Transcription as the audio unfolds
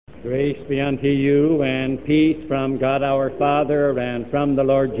Grace be unto you and peace from God our Father and from the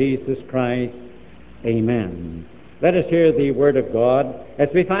Lord Jesus Christ. Amen. Let us hear the Word of God as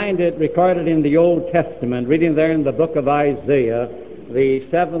we find it recorded in the Old Testament, reading there in the book of Isaiah, the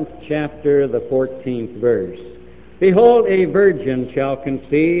 7th chapter, the 14th verse. Behold, a virgin shall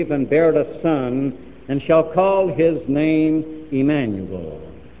conceive and bear a son, and shall call his name Emmanuel.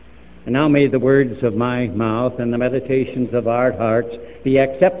 And now may the words of my mouth and the meditations of our hearts be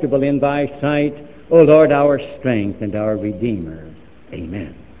acceptable in thy sight, O Lord, our strength and our Redeemer.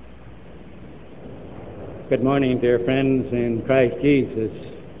 Amen. Good morning, dear friends in Christ Jesus.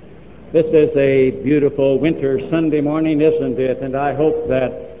 This is a beautiful winter Sunday morning, isn't it? And I hope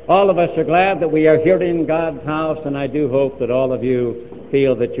that all of us are glad that we are here in God's house, and I do hope that all of you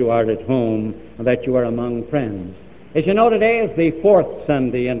feel that you are at home and that you are among friends. As you know, today is the fourth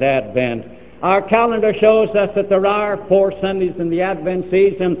Sunday in Advent. Our calendar shows us that there are 4 Sundays in the Advent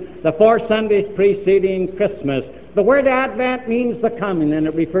season, the 4 Sundays preceding Christmas. The word Advent means the coming, and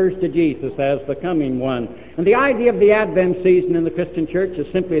it refers to Jesus as the coming one. And the idea of the Advent season in the Christian church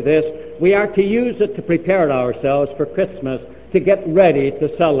is simply this: we are to use it to prepare ourselves for Christmas, to get ready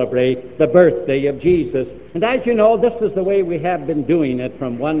to celebrate the birthday of Jesus. And as you know, this is the way we have been doing it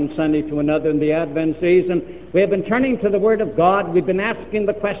from one Sunday to another in the Advent season. We have been turning to the Word of God. We've been asking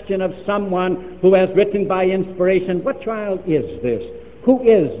the question of someone who has written by inspiration, what child is this? Who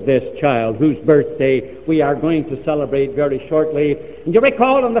is this child whose birthday we are going to celebrate very shortly? And you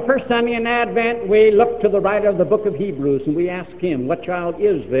recall on the first Sunday in Advent, we looked to the writer of the book of Hebrews and we asked him, what child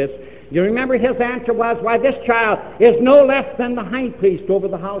is this? You remember his answer was, why, this child is no less than the high priest over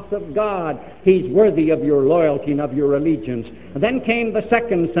the house of God. He's worthy of your loyalty and of your allegiance. And then came the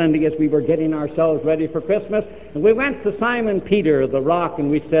second Sunday as we were getting ourselves ready for Christmas, and we went to Simon Peter, the rock, and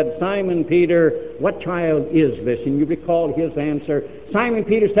we said, Simon Peter, what child is this? And you recall his answer. Simon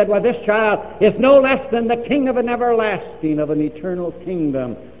Peter said, well, this child is no less than the King of an everlasting, of an eternal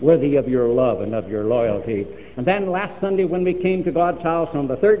kingdom, worthy of your love and of your loyalty. And then last Sunday when we came to God's house on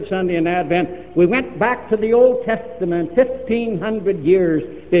the third Sunday in Advent, we went back to the Old Testament 1,500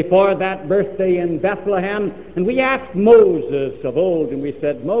 years before that birthday in Bethlehem, and we asked Moses of old, and we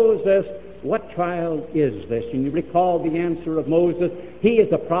said, Moses, what child is this? And you recall the answer of Moses, he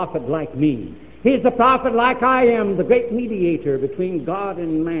is a prophet like me. He is a prophet like I am, the great mediator between God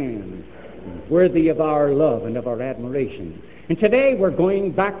and man, worthy of our love and of our admiration. And today we're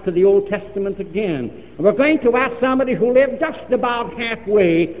going back to the Old Testament again. And we're going to ask somebody who lived just about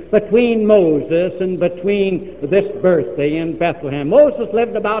halfway between Moses and between this birthday in Bethlehem. Moses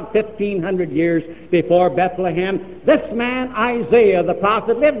lived about 1,500 years before Bethlehem. This man, Isaiah the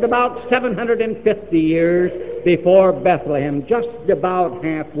prophet, lived about 750 years before Bethlehem, just about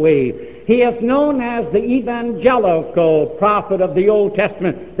halfway. He is known as the evangelical prophet of the Old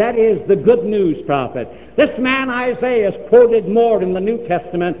Testament. That is the good news prophet. This man Isaiah is quoted more in the New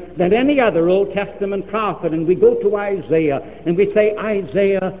Testament than any other Old Testament prophet. And we go to Isaiah and we say,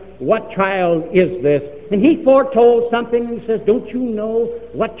 Isaiah, what child is this? And he foretold something and he says, don't you know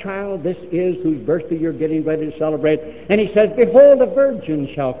what child this is whose birthday you're getting ready to celebrate? And he says, behold, a virgin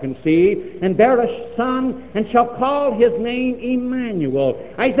shall conceive and bear a son and shall call his name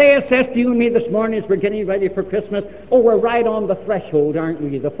Emmanuel. Isaiah says to you and me this morning as we're getting ready for Christmas, oh, we're right on the threshold, aren't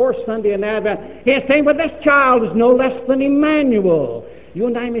we? The fourth Sunday in Advent. He is saying, well, this child is no less than Emmanuel. You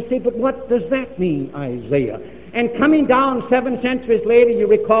and I may say, but what does that mean, Isaiah? And coming down 7 centuries later, you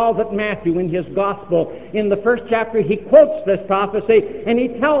recall that Matthew in his gospel, in the first chapter, he quotes this prophecy and he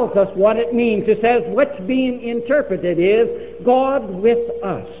tells us what it means. He says, what's being interpreted is God with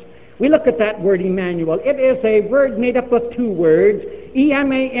us. We look at that word Emmanuel. It is a word made up of 2 words,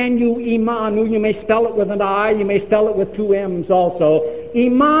 E-M-A-N-U, Imanu. You may spell it with an I, you may spell it with 2 M's also.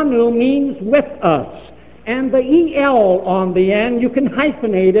 Imanu means with us. And the E-L on the end, you can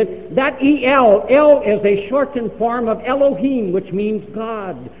hyphenate it. That E-L, L is a shortened form of Elohim, which means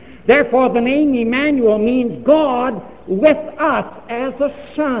God. Therefore, the name Emmanuel means God with us as a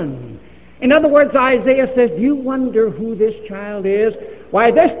son. In other words, Isaiah says, do you wonder who this child is? Why,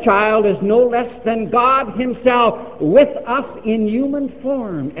 this child is no less than God himself with us in human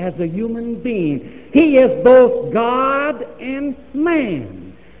form as a human being. He is both God and man.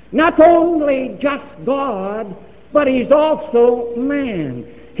 Not only just God, but he's also man.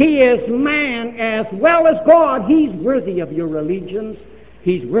 He is man as well as God. He's worthy of your allegiance.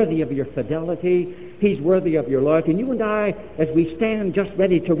 He's worthy of your fidelity. He's worthy of your loyalty. And you and I, as we stand just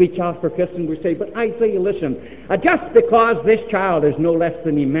ready to reach out for Christians, we say, but Isaiah, listen, just because this child is no less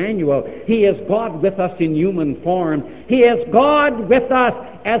than Emmanuel, he is God with us in human form. He is God with us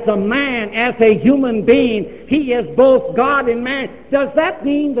as a man, as a human being. He is both God and man. Does that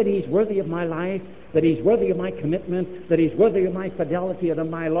mean that he's worthy of my life? That he's worthy of my commitment, that he's worthy of my fidelity and of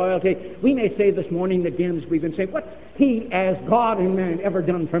my loyalty? We may say this morning again, as we've been saying, what's he as God and man ever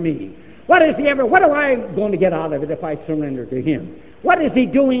done for me? What am I going to get out of it if I surrender to him? What is he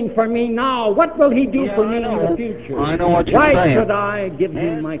doing for me now? What will he do for me in the future? I know what you're saying. Why should I give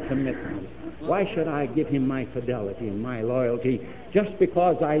him my commitment? Why should I give him my fidelity and my loyalty? Just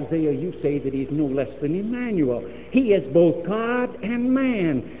because, Isaiah, you say that he's no less than Emmanuel. He is both God and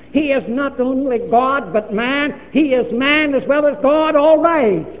man. He is not only God but man. He is man as well as God, all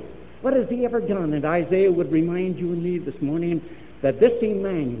right. What has he ever done? And Isaiah would remind you and me this morning that this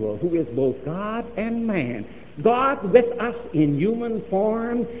Emmanuel, who is both God and man, God with us in human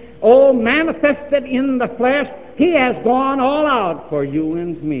form, manifested in the flesh, he has gone all out for you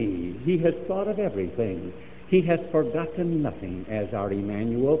and me. He has thought of everything. He has forgotten nothing as our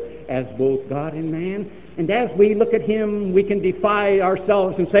Emmanuel, as both God and man. And as we look at him, we can defy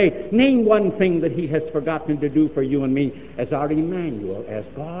ourselves and say, name one thing that he has forgotten to do for you and me as our Emmanuel, as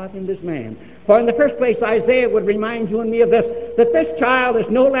God and as man. For in the first place, Isaiah would remind you and me of this, that this child is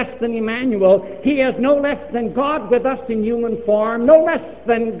no less than Emmanuel. He is no less than God with us in human form, no less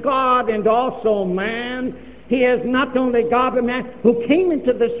than God and also man. He is not only God but man, who came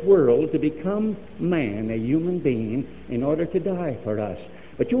into this world to become man, a human being, in order to die for us.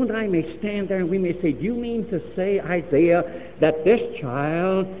 But you and I may stand there and we may say, do you mean to say, Isaiah, that this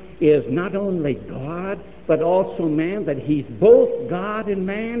child is not only God but also man, that he's both God and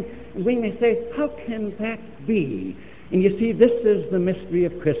man? And we may say, how can that be? And you see, this is the mystery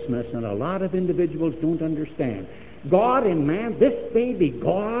of Christmas, and a lot of individuals don't understand. God and man, this baby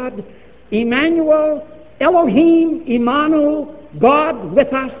God, Emmanuel, Elohim, Immanuel, God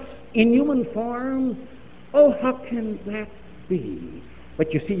with us in human form. Oh, how can that be?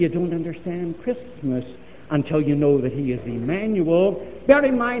 But you see, you don't understand Christmas until you know that he is Emmanuel. Bear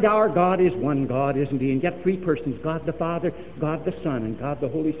in mind, our God is one God, isn't he? And yet three persons, God the Father, God the Son, and God the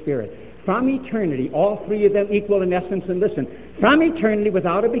Holy Spirit. From eternity, all three of them equal in essence. And listen, from eternity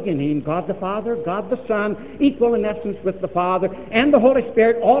without a beginning, God the Father, God the Son, equal in essence with the Father, and the Holy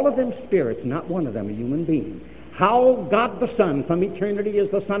Spirit, all of them spirits, not one of them a human being. How God the Son from eternity is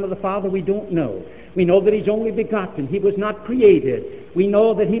the Son of the Father, we don't know. We know that he's only begotten. He was not created. We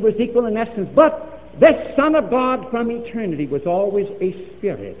know that he was equal in essence. But this Son of God from eternity was always a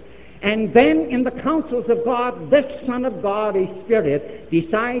spirit. And then in the counsels of God, this Son of God, a spirit,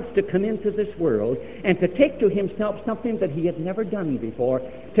 decides to come into this world and to take to himself something that he had never done before,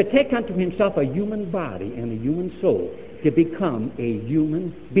 to take unto himself a human body and a human soul, to become a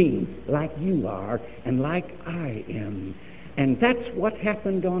human being like you are and like I am. And that's what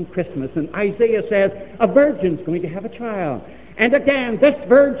happened on Christmas. And Isaiah says, a virgin's going to have a child. And again, this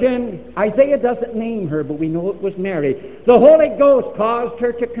virgin, Isaiah doesn't name her, but we know it was Mary. The Holy Ghost caused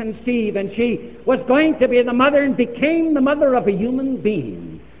her to conceive, and she was going to be the mother and became the mother of a human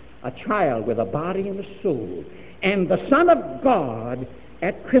being, a child with a body and a soul. And the Son of God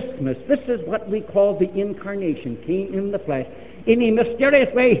at Christmas, this is what we call the incarnation, came in the flesh. In a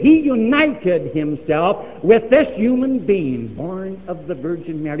mysterious way, he united himself with this human being, born of the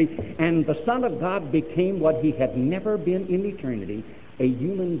Virgin Mary, and the Son of God became what he had never been in eternity, a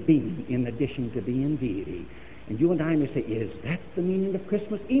human being in addition to being deity. And you and I may say, is that the meaning of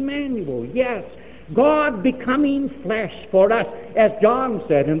Christmas? Emmanuel, yes. God becoming flesh for us, as John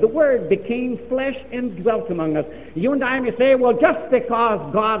said, and the Word became flesh and dwelt among us. You and I may say, well, just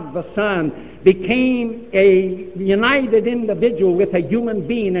because God the Son became a united individual with a human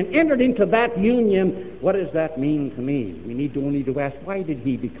being and entered into that union, what does that mean to me? We need only to ask, why did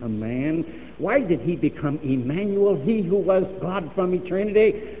he become man? Why did he become Emmanuel, he who was God from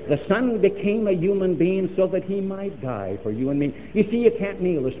eternity? The Son became a human being so that he might die for you and me. You see, you can't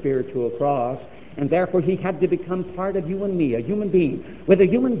nail a spiritual cross. And therefore he had to become part of you and me, a human being with a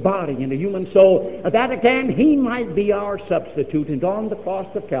human body and a human soul, that again he might be our substitute, and on the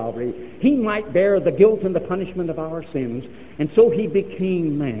cross of Calvary he might bear the guilt and the punishment of our sins. And so he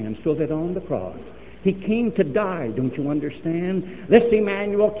became man, so that on the cross he came to die, don't you understand? This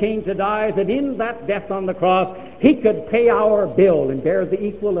Emmanuel came to die, that in that death on the cross he could pay our bill and bear the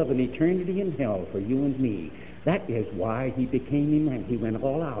equal of an eternity in hell for you and me. That is why he became Emmanuel. He went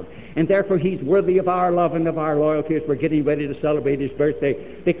all out. And therefore he's worthy of our love and of our loyalty as we're getting ready to celebrate his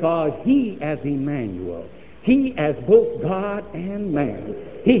birthday, because he, as Emmanuel, He, as both God and man,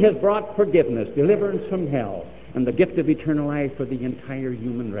 He has brought forgiveness, deliverance from hell, and the gift of eternal life for the entire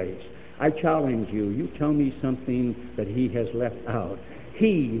human race. I challenge you, you tell me something that He has left out.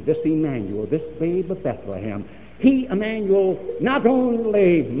 He, this Emmanuel, this babe of Bethlehem, He, Emmanuel, not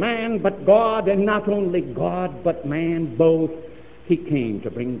only man but God, and not only God but man both, He came to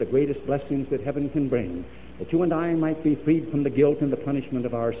bring the greatest blessings that heaven can bring, that you and I might be freed from the guilt and the punishment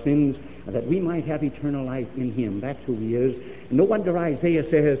of our sins, and that we might have eternal life in Him. That's who He is. No wonder Isaiah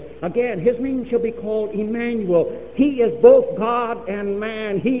says, again, His name shall be called Emmanuel. He is both God and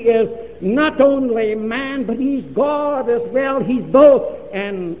man. He is not only man, but He's God as well. He's both.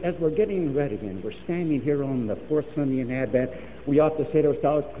 And as we're getting ready again, we're standing here on the fourth Sunday in Advent, we ought to say to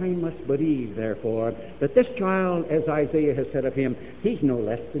ourselves, I must believe, therefore, that this child, as Isaiah has said of Him, He's no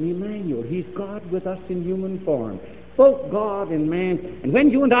less than Emmanuel. He's God with us in human form, both God and man. And when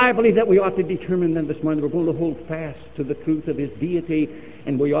you and I believe that, we ought to determine then this morning we're going to hold fast to the truth of His deity,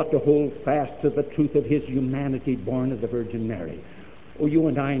 and we ought to hold fast to the truth of His humanity, born of the Virgin Mary. Oh, you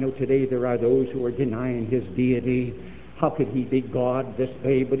and I know today there are those who are denying His deity. How could He be God this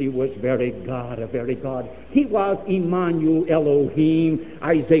way? But He was very God, a very God. He was Emmanuel Elohim.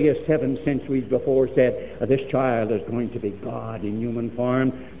 Isaiah 7 centuries before said, this child is going to be God in human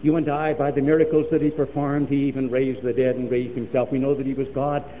form. You and I, by the miracles that He performed, He even raised the dead and raised Himself. We know that He was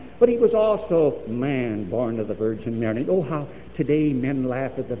God, but He was also man, born of the Virgin Mary. Oh, how today men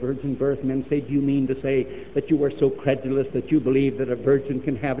laugh at the virgin birth. Men say, do you mean to say that you are so credulous that you believe that a virgin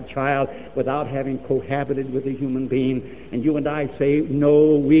can have a child without having cohabited with a human being? And you and I say,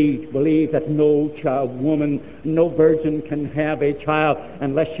 no, we believe that no woman, no virgin can have a child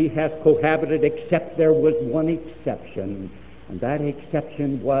unless she has cohabited, except there was one exception. And that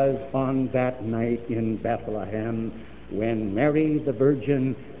exception was on that night in Bethlehem, when Mary the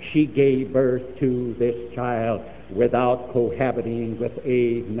Virgin, she gave birth to this child without cohabiting with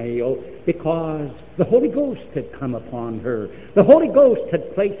a male, because the Holy Ghost had come upon her. The Holy Ghost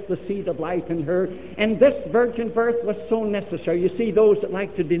had placed the seed of life in her, and this virgin birth was so necessary. You see, those that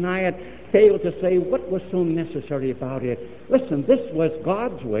like to deny it fail to say what was so necessary about it. Listen, this was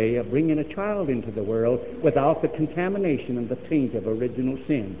God's way of bringing a child into the world without the contamination and the taint of original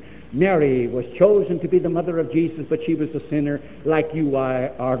sin. Mary was chosen to be the mother of Jesus, but she was a sinner like you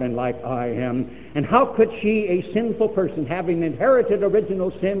are and like I am. And how could she, a sinful person, having inherited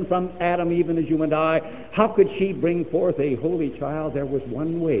original sin from Adam, even as you and I, how could she bring forth a holy child? There was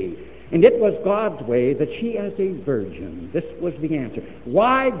one way. And it was God's way, that she as a virgin. This was the answer.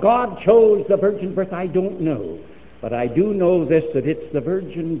 Why God chose the virgin birth, I don't know. But I do know this, that it's the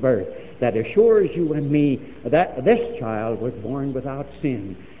virgin birth that assures you and me that this child was born without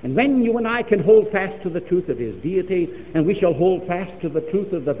sin. And when you and I can hold fast to the truth of His deity, and we shall hold fast to the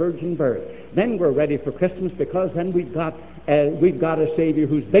truth of the virgin birth, then we're ready for Christmas, because then we've got a Savior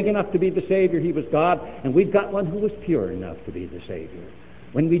who's big enough to be the Savior. He was God, and we've got one who was pure enough to be the Savior.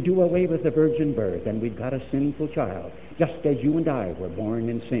 When we do away with the virgin birth, and we've got a sinful child, just as you and I were born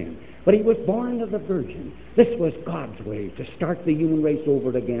in sin. But He was born of the Virgin. This was God's way to start the human race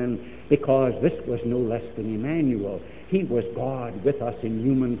over again, because this was no less than Emmanuel. He was God with us in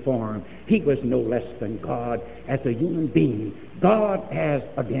human form. He was no less than God as a human being. God as,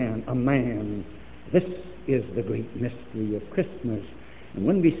 again, a man. This is the great mystery of Christmas. And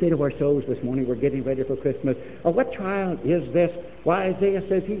when we say to ourselves this morning, we're getting ready for Christmas, oh, what child is this? Why, Isaiah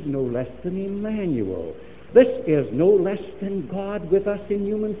says He's no less than Emmanuel. This is no less than God with us in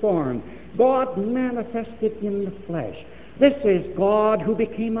human form. God manifested in the flesh. This is God who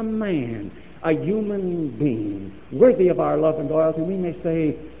became a man, a human being, worthy of our love and loyalty. We may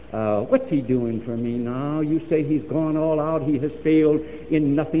say, what's He doing for me now? You say He's gone all out. He has failed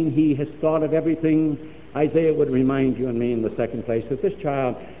in nothing. He has thought of everything. Isaiah would remind you and me in the second place that this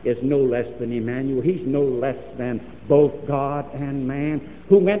child is no less than Emmanuel. He's no less than both God and man,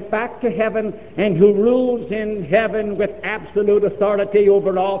 who went back to heaven and who rules in heaven with absolute authority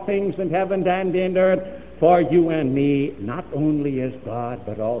over all things in heaven and in earth for you and me, not only as God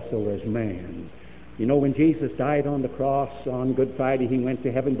but also as man. You know, when Jesus died on the cross on Good Friday, He went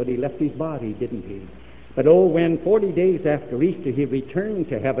to heaven, but He left His body, didn't He? But oh, when 40 days after Easter He returned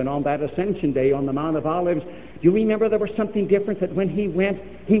to heaven on that Ascension Day on the Mount of Olives, do you remember there was something different? That when He went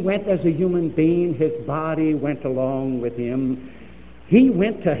as a human being. His body went along with Him. He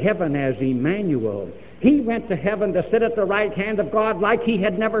went to heaven as Emmanuel. He went to heaven to sit at the right hand of God like He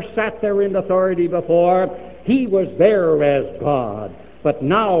had never sat there in authority before. He was there as God. But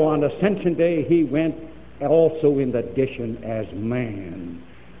now on Ascension Day He went also in addition as man.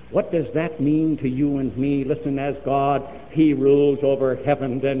 What does that mean to you and me? Listen, as God, He rules over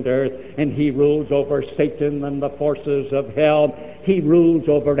heaven and earth, and He rules over Satan and the forces of hell. He rules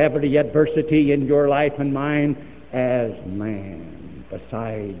over every adversity in your life and mine as man,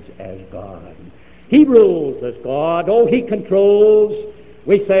 besides as God. He rules as God. Oh, He controls.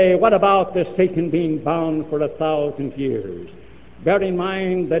 We say, what about this Satan being bound for 1,000 years? Bear in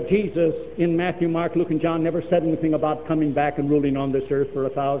mind that Jesus in Matthew, Mark, Luke, and John never said anything about coming back and ruling on this earth for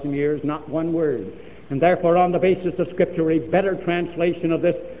 1,000 years, not one word. And therefore, on the basis of Scripture, a better translation of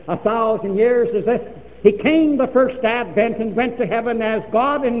this 1,000 years is this: He came the first advent and went to heaven as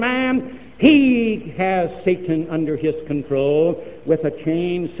God and man. He has Satan under His control with a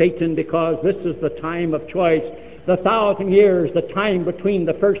chain. Satan, because this is the time of choice, the 1,000 years, the time between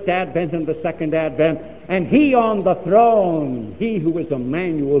the first advent and the second advent, and He on the throne, He who is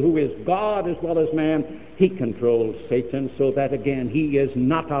Emmanuel, who is God as well as man, He controls Satan, so that again He is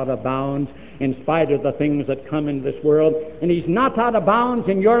not out of bounds in spite of the things that come in this world, and He's not out of bounds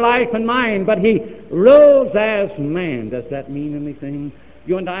in your life and mine, but He rules as man. Does that mean anything?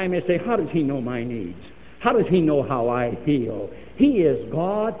 You and I may say, how does He know my needs? How does He know how I feel? He is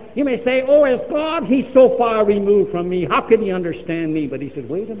God. You may say, oh, as God, He's so far removed from me. How can He understand me? But He said,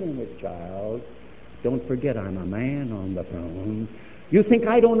 wait a minute, child. Don't forget I'm a man on the throne. You think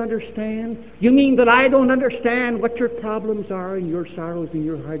I don't understand? You mean that I don't understand what your problems are and your sorrows and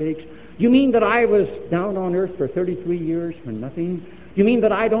your heartaches? You mean that I was down on earth for 33 years for nothing? You mean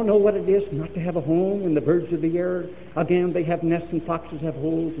that I don't know what it is not to have a home, and the birds of the air, again, they have nests and foxes have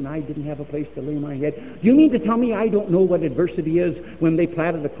holes, and I didn't have a place to lay my head? You mean to tell me I don't know what adversity is when they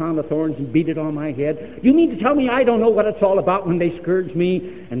planted a crown of thorns and beat it on my head? You mean to tell me I don't know what it's all about when they scourged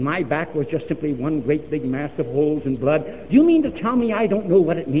me and my back was just simply one great big mass of holes and blood? You mean to tell me I don't know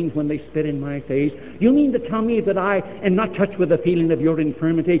what it means when they spit in my face? You mean to tell me that I am not touched with the feeling of your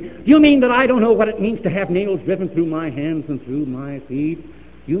infirmity? You mean that I don't know what it means to have nails driven through my hands and through my feet?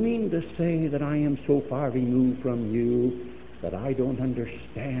 You mean to say that I am so far removed from you that I don't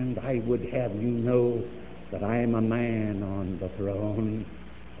understand? I would have you know that I am a man on the throne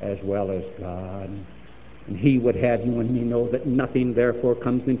as well as God. And He would have you and me know that nothing therefore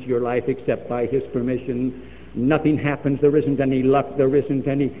comes into your life except by His permission. Nothing happens. There isn't any luck. There isn't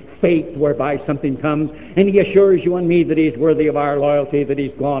any fate whereby something comes. And He assures you and me that He's worthy of our loyalty, that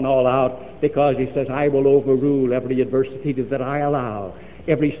He's gone all out, because He says, I will overrule every adversity that I allow,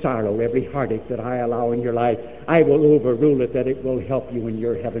 every sorrow, every heartache that I allow in your life. I will overrule it, that it will help you in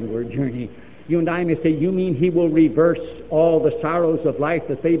your heavenward journey. You and I may say, you mean He will reverse all the sorrows of life,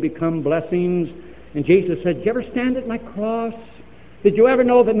 that they become blessings? And Jesus said, did you ever stand at my cross? Did you ever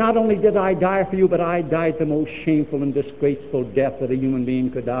know that not only did I die for you, but I died the most shameful and disgraceful death that a human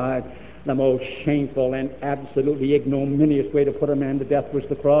being could die? The most shameful and absolutely ignominious way to put a man to death was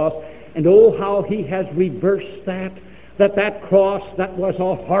the cross. And oh, how He has reversed that cross that was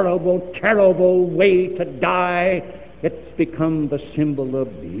a horrible, terrible way to die. It's become the symbol of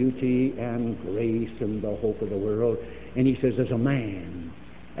beauty and grace and the hope of the world. And He says, as a man,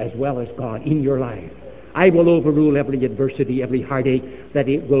 as well as God, in your life, I will overrule every adversity, every heartache, that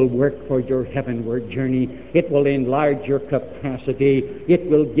it will work for your heavenward journey. It will enlarge your capacity. It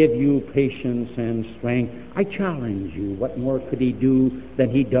will give you patience and strength. I challenge you, what more could He do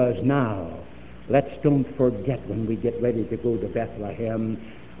than He does now? Let's don't forget when we get ready to go to Bethlehem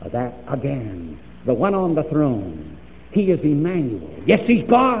that, again, the one on the throne, He is Emmanuel. Yes, He's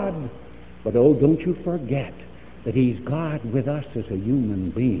God, but oh, don't you forget that He's God with us as a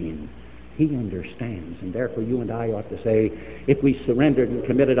human being. He understands, and therefore you and I ought to say, if we surrendered and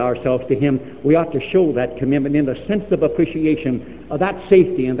committed ourselves to Him, we ought to show that commitment in the sense of appreciation of that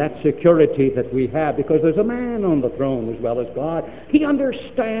safety and that security that we have, because there's a man on the throne as well as God. He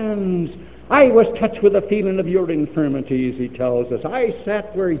understands. I was touched with the feeling of your infirmities, He tells us. I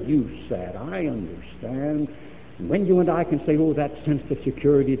sat where you sat. I understand. And when you and I can say, oh, that sense of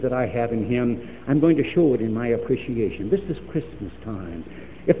security that I have in Him, I'm going to show it in my appreciation. This is Christmas time.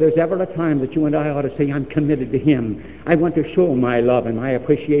 If there's ever a time that you and I ought to say, I'm committed to Him, I want to show my love and my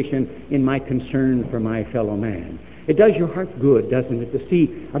appreciation in my concern for my fellow man. It does your heart good, doesn't it, to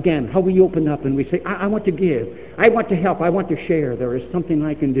see, again, how we open up and we say, I want to give, I want to help, I want to share, there is something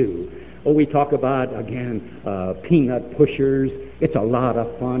I can do. Oh, we talk about, again, peanut pushers. It's a lot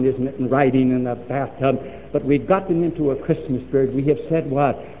of fun, isn't it, and riding in a bathtub. But we've gotten into a Christmas spirit. We have said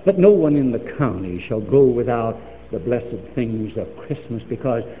what? That no one in the county shall go without the blessed things of Christmas,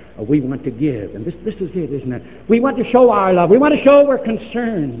 because we want to give. And this is it, isn't it? We want to show our love. We want to show we're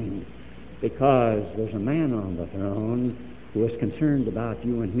concerned, because there's a man on the throne who is concerned about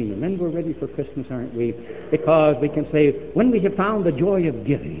you and me. And then we're ready for Christmas, aren't we? Because we can say, when we have found the joy of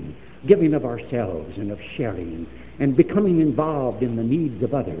giving, giving of ourselves and of sharing and becoming involved in the needs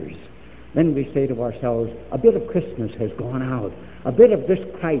of others, then we say to ourselves, a bit of Christmas has gone out. A bit of this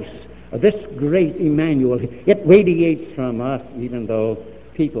Christ, this great Emmanuel, it radiates from us even though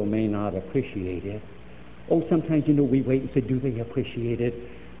people may not appreciate it. Oh, sometimes, we wait and say, do they appreciate it?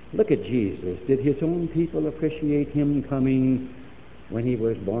 Look at Jesus. Did his own people appreciate him coming when he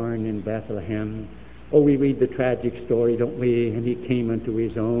was born in Bethlehem? Oh, we read the tragic story, don't we? And he came unto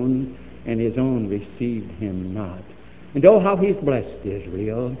his own, and his own received him not. And oh, how he's blessed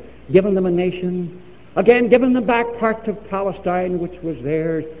Israel, given them a nation, again given them back part of Palestine, which was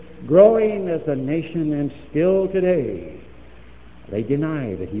theirs, growing as a nation, and still today they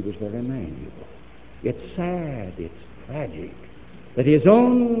deny that he was their Emmanuel. It's sad, it's tragic, that his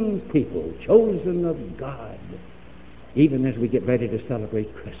own people, chosen of God, even as we get ready to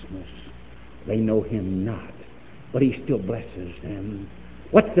celebrate Christmas, they know him not, but he still blesses them.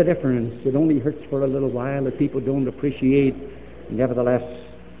 What's the difference? It only hurts for a little while if people don't appreciate, nevertheless,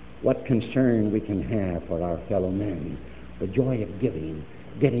 what concern we can have for our fellow men. The joy of giving,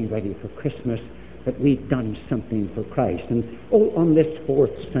 getting ready for Christmas, that we've done something for Christ. And on this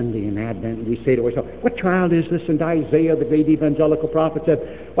fourth Sunday in Advent, we say to ourselves, what child is this? And Isaiah, the great evangelical prophet,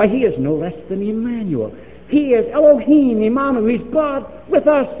 said, why, he is no less than Emmanuel. He is Elohim, Emmanuel. He's God with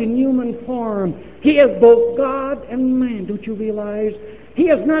us in human form. He is both God and man. Don't you realize? He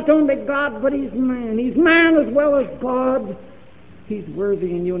is not only God, but he's man. He's man as well as God. He's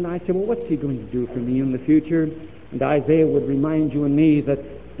worthy. And you and I say, well, what's he going to do for me in the future? And Isaiah would remind you and me that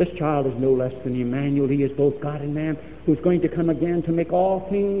this child is no less than Emmanuel. He is both God and man, who's going to come again to make all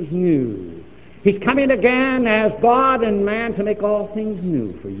things new. He's coming again as God and man to make all things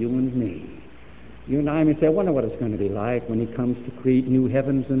new for you and me. You and I may say, I wonder what it's going to be like when he comes to create new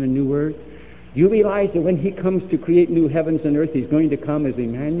heavens and a new earth. Do you realize that when he comes to create new heavens and earth, he's going to come as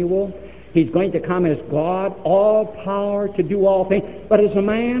Emmanuel? He's going to come as God, all power to do all things. But as a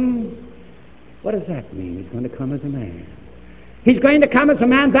man, what does that mean? He's going to come as a man. He's going to come as a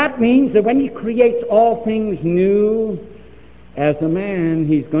man. That means that when he creates all things new, as a man,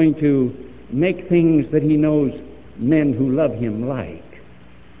 he's going to make things that he knows men who love him like.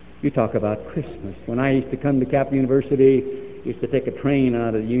 You talk about Christmas. When I used to come to Capital University, I used to take a train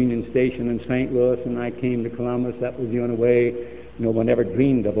out of Union Station in St. Louis, and I came to Columbus. That was the only way. No one ever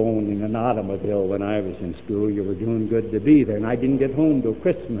dreamed of owning an automobile when I was in school. You were doing good to be there, and I didn't get home till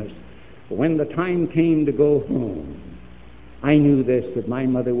Christmas. But when the time came to go home, I knew this, that my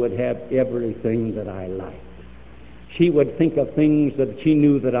mother would have everything that I liked. She would think of things that she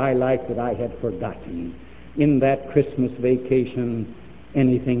knew that I liked that I had forgotten. In that Christmas vacation,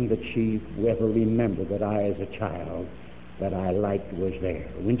 anything that she ever remembered that I, as a child, that I liked was there.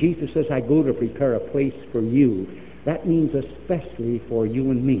 When Jesus says, I go to prepare a place for you, that means especially for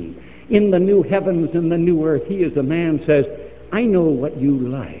you and me. In the new heavens and the new earth, he as a man says, I know what you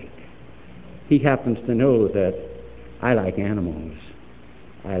like. He happens to know that I like animals.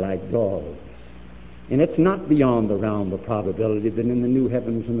 I like dogs. And it's not beyond the realm of probability that in the new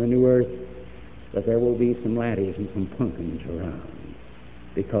heavens and the new earth that there will be some laddies and some pumpkins around,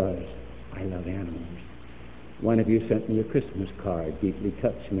 because I love animals. One of you sent me a Christmas card, deeply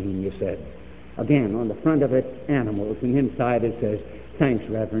touched me, and you said, again, on the front of it, animals, and inside it says, thanks,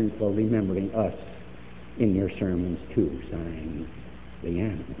 Reverend, for remembering us in your sermons too, signed the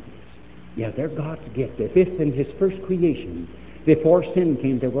animals. Yeah, they're God's gift. If in his first creation, before sin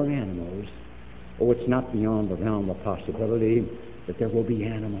came, there were animals, oh, it's not beyond the realm of possibility that there will be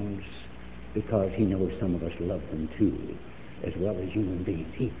animals, because he knows some of us love them too, as well as human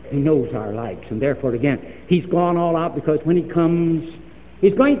beings. He knows our likes, and therefore, again, he's gone all out, because when he comes,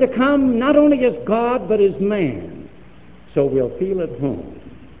 he's going to come not only as God, but as man. So we'll feel at home.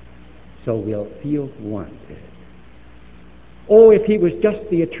 So we'll feel wanted. Oh, if he was just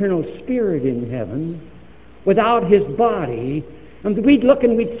the eternal spirit in heaven, without his body, and we'd look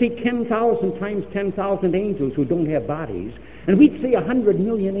and we'd see 10,000 times 10,000 angels who don't have bodies, and we'd see 100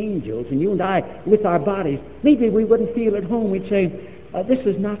 million angels, and you and I with our bodies, maybe we wouldn't feel at home. We'd say, this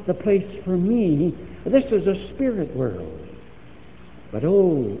is not the place for me. This is a spirit world. But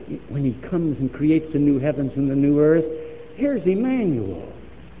oh, when he comes and creates the new heavens and the new earth, here's Emmanuel.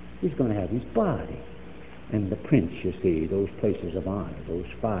 He's going to have his body. And the prince, you see, those places of honor, those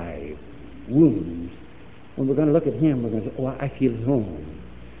 5 wounds. When we're going to look at him, we're going to say, oh, I feel at home.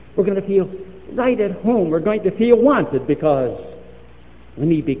 We're going to feel right at home. We're going to feel wanted, because when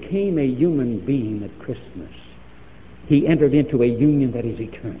he became a human being at Christmas, he entered into a union that is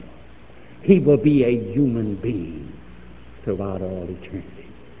eternal. He will be a human being throughout all eternity.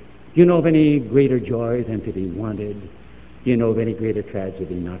 Do you know of any greater joy than to be wanted You know of any greater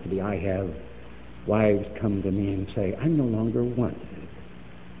tragedy not to be? I have wives come to me and say, I'm no longer wanted.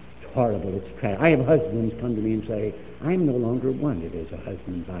 It's horrible. It's tragic. I have husbands come to me and say, I'm no longer wanted as a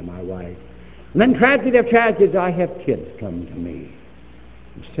husband by my wife. And then tragedy of tragedies, I have kids come to me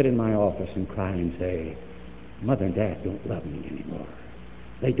and sit in my office and cry and say, Mother and Dad don't love me anymore.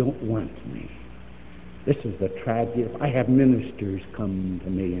 They don't want me. This is the tragedy. I have ministers come to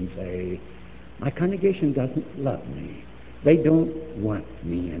me and say, my congregation doesn't love me. They don't want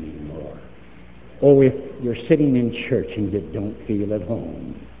me anymore. Oh, if you're sitting in church and you don't feel at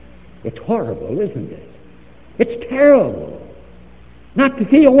home, it's horrible, isn't it? It's terrible. Not to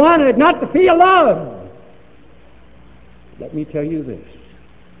feel wanted, not to feel loved. Let me tell you this,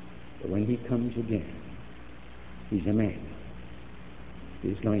 that when he comes again, he's Emmanuel.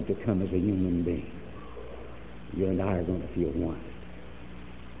 He's going to come as a human being. You and I are going to feel wanted.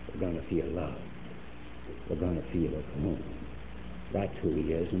 We're going to feel loved. We're going to feel at home. That's who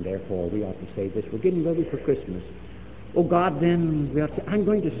he is, and therefore we ought to say this. We're getting ready for Christmas. Oh God, then, we ought to, I'm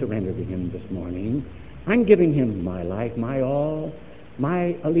going to surrender to him this morning. I'm giving him my life, my all,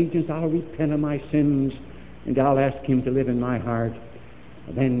 my allegiance. I'll repent of my sins, and I'll ask him to live in my heart.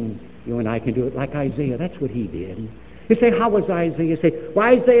 And then you and I can do it like Isaiah. That's what he did. You say, how was Isaiah? You say, well,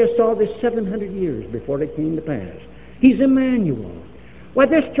 Isaiah saw this 700 years before it came to pass. He's Emmanuel. Why,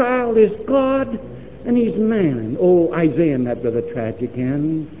 this child is God, and he's man. Oh, Isaiah met with a tragic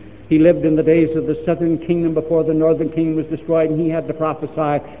end. He lived in the days of the southern kingdom before the northern kingdom was destroyed, and he had to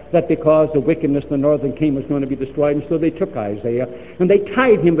prophesy that because of wickedness the northern kingdom was going to be destroyed. And so they took Isaiah, and they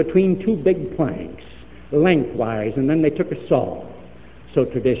tied him between two big planks, lengthwise, and then they took a saw. So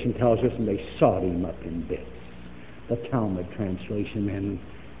tradition tells us, and they sawed him up in bits. The Talmud translation and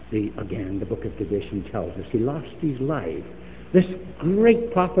the book of tradition tells us he lost his life. This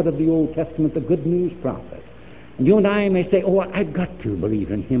great prophet of the Old Testament, the good news prophet. And you and I may say, oh, I've got to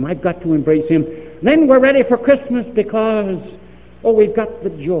believe in him. I've got to embrace him. Then we're ready for Christmas because, oh, we've got the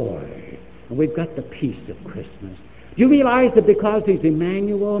joy and we've got the peace of Christmas. Do you realize that because he's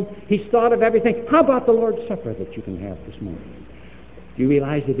Emmanuel, he's thought of everything? How about the Lord's Supper that you can have this morning? Do you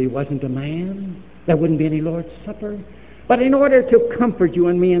realize that if he wasn't a man, there wouldn't be any Lord's Supper? But in order to comfort you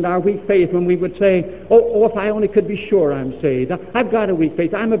and me in our weak faith, when we would say, oh, if I only could be sure I'm saved. I've got a weak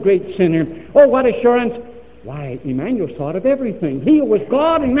faith. I'm a great sinner. Oh, what assurance. Why, Emmanuel thought of everything. He was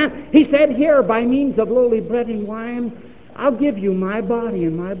God and man. He said, here, by means of lowly bread and wine, I'll give you my body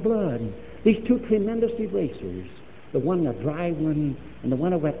and my blood. These two tremendous erasers, the one a dry one and the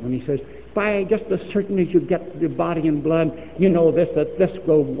one a wet one. He says, by just as certain as you get the body and blood, you know this, that this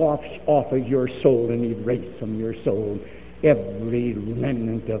will wash off of your soul and erase from your soul every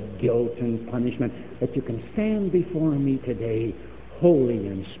remnant of guilt and punishment, that you can stand before me today holy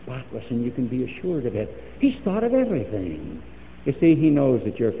and spotless, and you can be assured of it. He's thought of everything. You see, he knows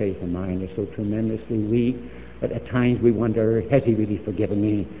that your faith and mine is so tremendously weak that at times we wonder, has he really forgiven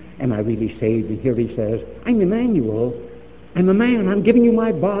me? Am I really saved? And here he says, I'm Emmanuel. I'm a man. I'm giving you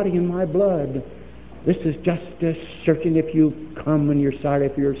my body and my blood. This is just as certain. If you come and you're sorry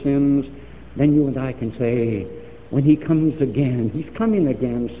for your sins, then you and I can say, when he comes again, he's coming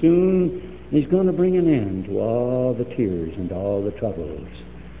again soon, he's going to bring an end to all the tears and all the troubles.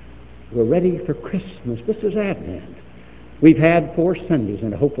 We're ready for Christmas. This is Advent. We've had 4 Sundays,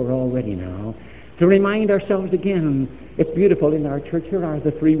 and I hope we're all ready now to remind ourselves again. It's beautiful in our church. Here are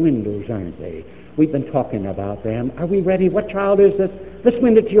the 3 windows, aren't they? We've been talking about them. Are we ready? What child is this? This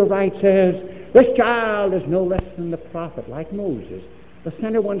window to your right says, this child is no less than the prophet, like Moses. The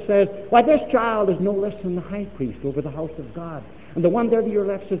center one says, why, this child is no less than the high priest over the house of God. And the one there to your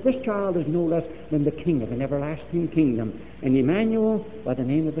left says, this child is no less than the king of an everlasting kingdom. And Emmanuel, by the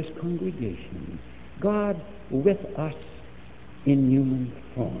name of this congregation, God with us in human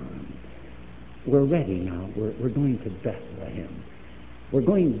form. We're ready now. We're going to Bethlehem. We're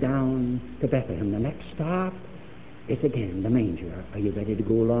going down to Bethlehem. The next stop is again the manger. Are you ready to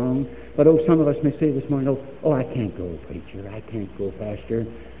go along? But some of us may say this morning, oh, I can't go, preacher. I can't go, pastor.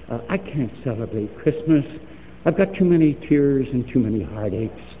 I can't celebrate Christmas. I've got too many tears and too many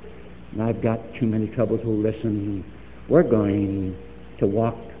heartaches, and I've got too many troubles. Oh, listen, we're going to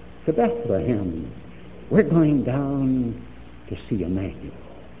walk to Bethlehem. We're going down to see Emmanuel,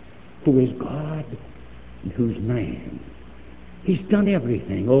 who is God and who's man. He's done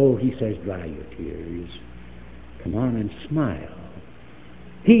everything. Oh, he says, dry your tears. Come on and smile.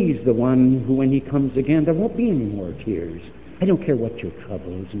 He's the one who, when he comes again, there won't be any more tears. I don't care what your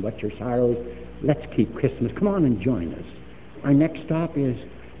troubles and what your sorrows. Let's keep Christmas. Come on and join us. Our next stop is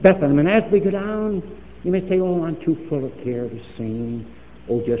Bethlehem. And as we go down, you may say, oh, I'm too full of care to sing.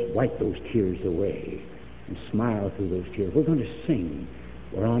 Oh, just wipe those tears away and smile through those tears. We're going to sing.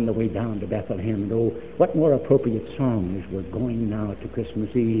 We're on the way down to Bethlehem. And oh, what more appropriate song as we're going now to Christmas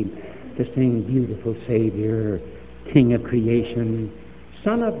Eve to sing Beautiful Savior, King of Creation,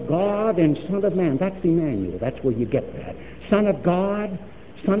 Son of God and Son of Man. That's Emmanuel. That's where you get that. Son of God,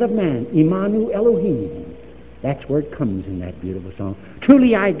 Son of Man, Immanuel Elohim. That's where it comes in that beautiful song.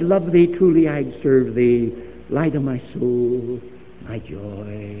 Truly I'd love thee, truly I'd serve thee, light of my soul, my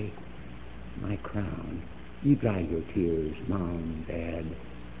joy, my crown. You dry your tears, Mom, Dad,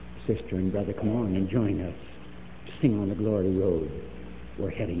 sister, and brother. Come on and join us. Sing on the glory road.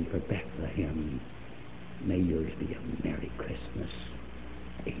 We're heading for Bethlehem. May yours be a Merry Christmas.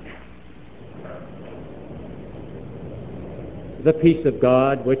 Amen. The peace of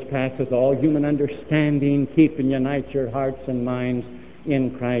God, which passeth all human understanding, keep and unite your hearts and minds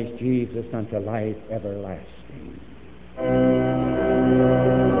in Christ Jesus unto life everlasting.